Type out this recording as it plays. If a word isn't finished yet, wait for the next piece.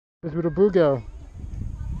This with a bluegill.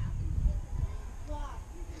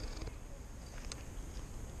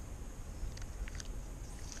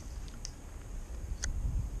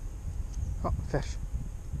 Oh, fish.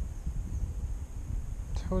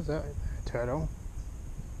 What's that? A turtle?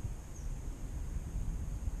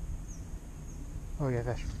 Oh yeah,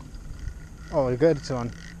 fish. Oh, good, it's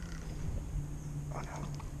on. Oh no.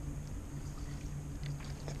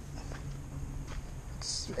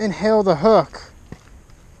 Inhale the hook.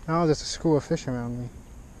 Now there's a school of fish around me.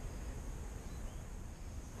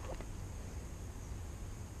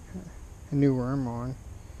 A new worm on.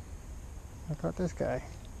 I got this guy.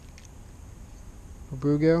 A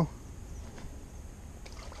bluegill.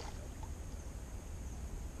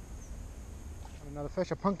 Another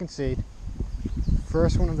fish, a pumpkinseed.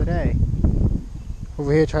 First one of the day.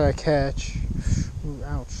 Over here, try to catch. Ooh,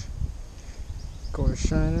 ouch. Go to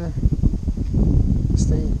shiner.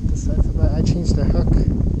 Stay this side for that. I changed the hook.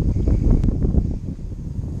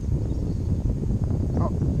 Oh,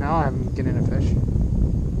 now I'm getting a fish.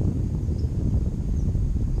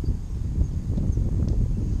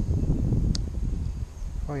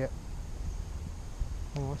 Oh yeah.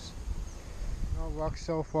 Almost. No luck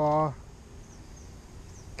so far.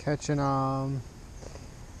 Catching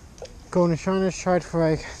golden shiners, tried for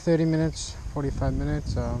like 30 minutes, 45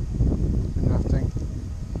 minutes, nothing.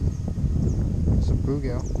 It's a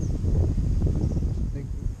bluegill. Big.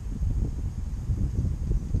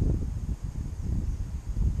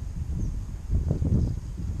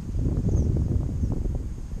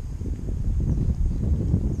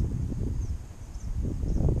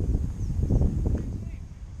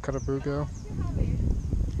 Cut a bluegill.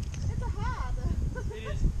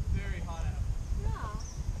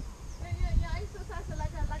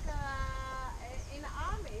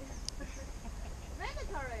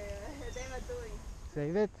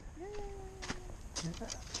 Save it.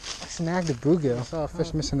 I snagged a bluegill. I saw a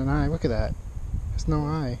fish missing an eye. Look at that. There's no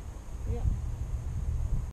eye. Yeah.